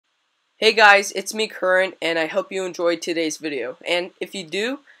Hey guys, it's me Current, and I hope you enjoyed today's video. And if you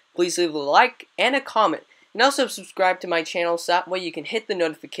do, please leave a like and a comment. And also subscribe to my channel so that way you can hit the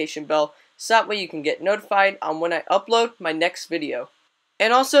notification bell, so that way you can get notified on when I upload my next video.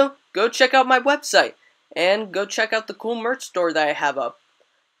 And also, go check out my website, and go check out the cool merch store that I have up.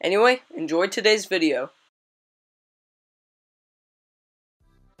 Anyway, enjoy today's video.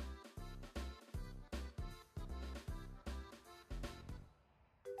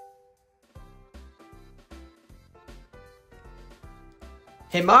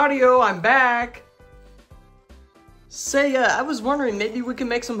 Hey Mario, I'm back! Say, I was wondering, maybe we can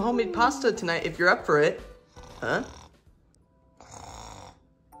make some homemade pasta tonight if you're up for it. Huh?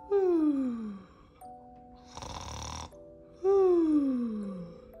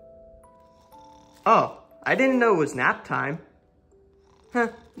 Oh, I didn't know it was nap time. Huh,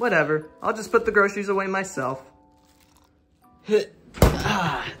 whatever. I'll just put the groceries away myself.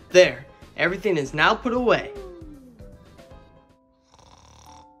 There. Everything is now put away.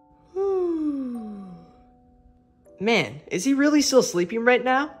 Man, is he really still sleeping right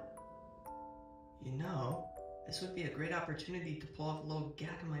now? You know, this would be a great opportunity to pull off a little gag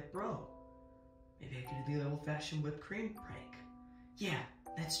on my bro. Maybe I could do the old-fashioned whipped cream prank. Yeah,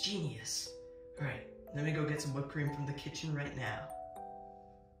 that's genius. Alright, let me go get some whipped cream from the kitchen right now.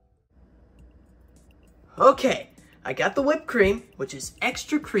 Okay, I got the whipped cream, which is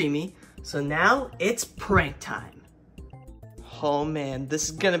extra creamy, so now it's prank time. Oh man, this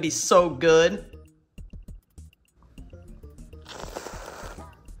is gonna be so good.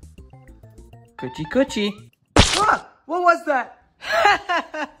 Coochie coochie. Ah! What was that?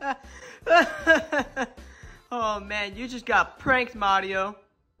 Oh man, you just got pranked, Mario.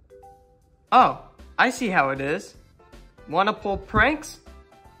 Oh, I see how it is. Wanna pull pranks?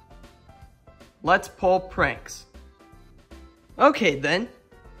 Let's pull pranks. Okay then.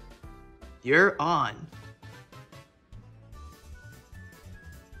 You're on.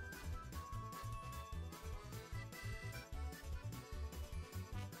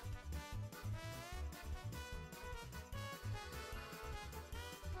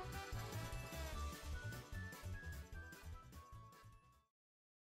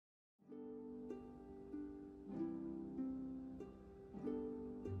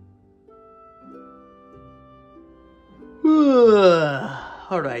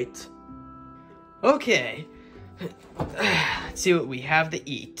 All right. Okay. Let's see what we have to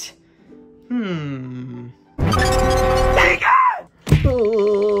eat. Dang it!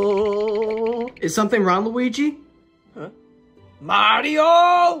 Oh. Is something wrong, Luigi? Huh?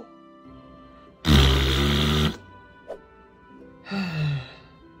 Mario!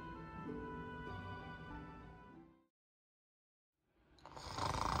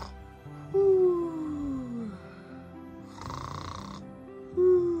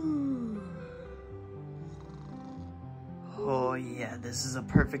 Oh yeah, this is a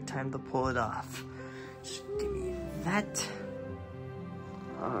perfect time to pull it off. Just give me that.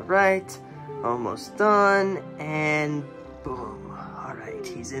 Alright, almost done, and boom. Alright,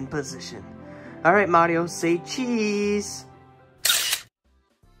 he's in position. Alright, Mario, say cheese.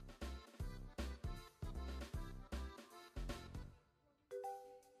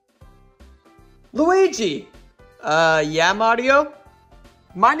 Luigi! Yeah, Mario?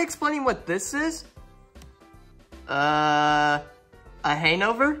 Mind explaining what this is? A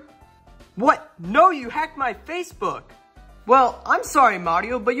hangover? What? No, you hacked my Facebook! Well, I'm sorry,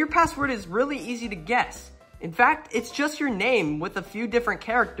 Mario, but your password is really easy to guess. In fact, it's just your name with a few different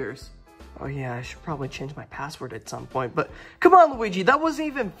characters. Oh yeah, I should probably change my password at some point, but come on, Luigi, that wasn't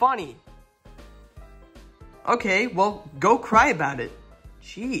even funny. Okay, well, go cry about it.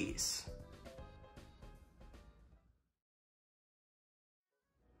 Jeez.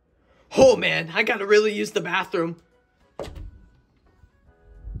 Oh man, I gotta really use the bathroom.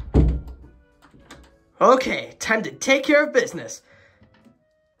 Okay, time to take care of business.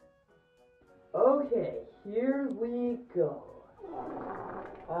 Okay, here we go.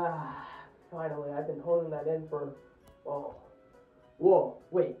 Finally, I've been holding that in for, whoa,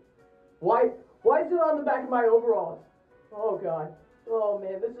 wait. Why is it on the back of my overalls? Oh god, oh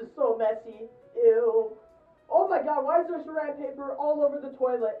man, this is so messy, ew. Oh my god, why is there saran paper all over the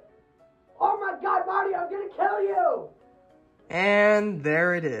toilet? Oh my god, Marty, I'm gonna kill you! And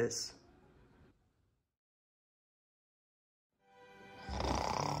there it is.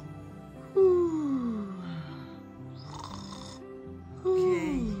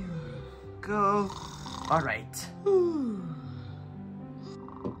 Okay, go. Alright.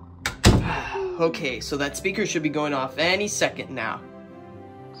 Okay, so that speaker should be going off any second now.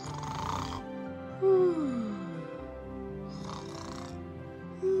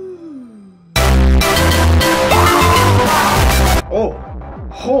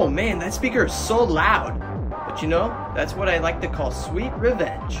 Oh man, that speaker is so loud. But you know, that's what I like to call sweet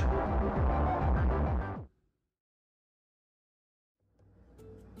revenge.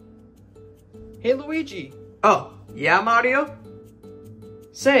 Hey Luigi. Oh, yeah Mario?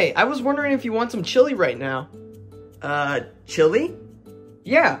 Say, I was wondering if you want some chili right now. Chili?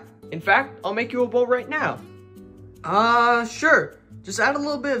 Yeah, in fact, I'll make you a bowl right now. Sure. Just add a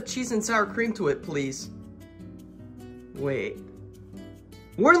little bit of cheese and sour cream to it, please. Wait.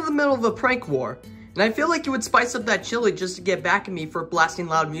 We're in the middle of a prank war, and I feel like you would spice up that chili just to get back at me for blasting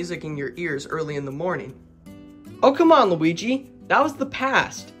loud music in your ears early in the morning. Oh, come on, Luigi. That was the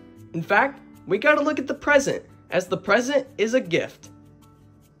past. In fact, we gotta look at the present, as the present is a gift.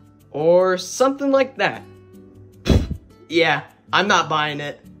 Or something like that. Yeah, I'm not buying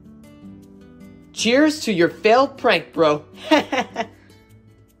it. Cheers to your failed prank, bro.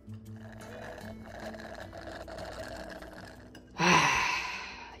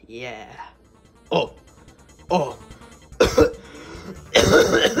 Yeah. Oh.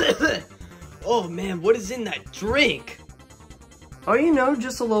 Oh man, what is in that drink? Oh, you know,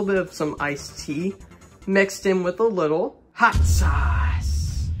 just a little bit of some iced tea mixed in with a little hot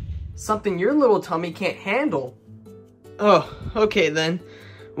sauce. Something your little tummy can't handle. Oh, okay then.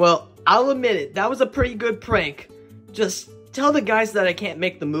 Well, I'll admit it, that was a pretty good prank. Just tell the guys that I can't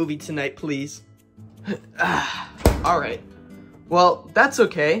make the movie tonight, please. Alright. Well, that's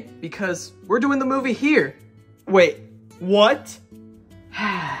okay, because we're doing the movie here. Wait, what?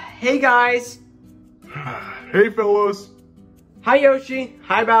 Hey guys. Hey fellas. Hi Yoshi.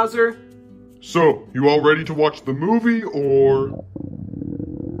 Hi Bowser. So, you all ready to watch the movie, or?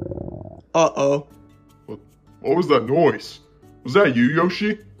 Uh-oh. What was that noise? Was that you,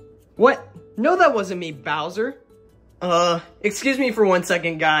 Yoshi? What? No, that wasn't me, Bowser. Excuse me for 1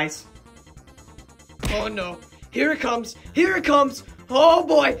 second, guys. Oh no. Here it comes. Here it comes. Oh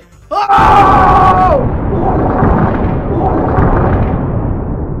boy. Oh!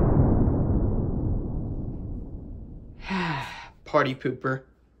 Party pooper.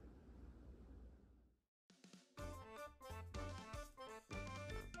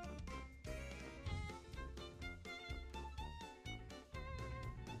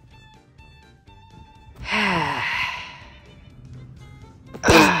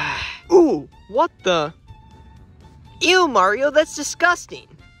 Ooh, what the? Ew, Mario, that's disgusting.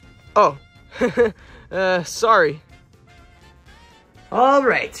 Oh, sorry. All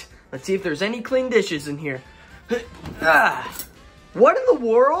right, let's see if there's any clean dishes in here. What in the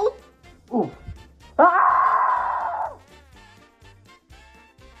world? Ooh. Ah!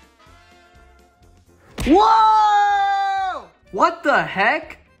 Whoa! What the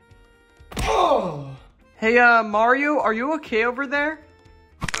heck? Oh! Hey, Mario, are you okay over there?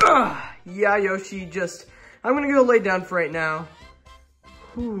 Yeah, Yoshi, I'm gonna go lay down for right now.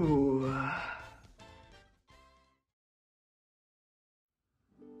 Whew.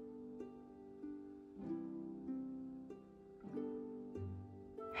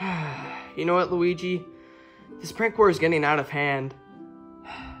 You know what, Luigi? This prank war is getting out of hand.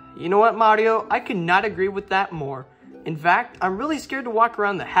 You know what, Mario? I could not agree with that more. In fact, I'm really scared to walk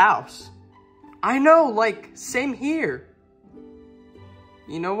around the house. I know, like, same here.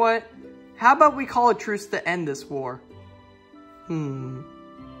 You know what? How about we call a truce to end this war? You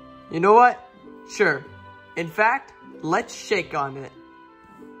know what? Sure. In fact, let's shake on it.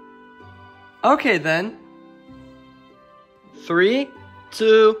 Okay then. 3,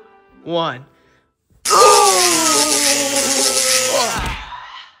 2, 1.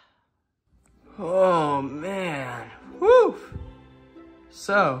 Oh man. Whew.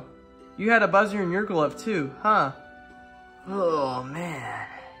 So, you had a buzzer in your glove too, huh? Oh man.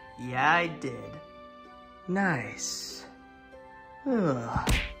 Yeah, I did. Nice. Ugh.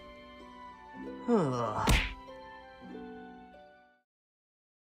 Ugh.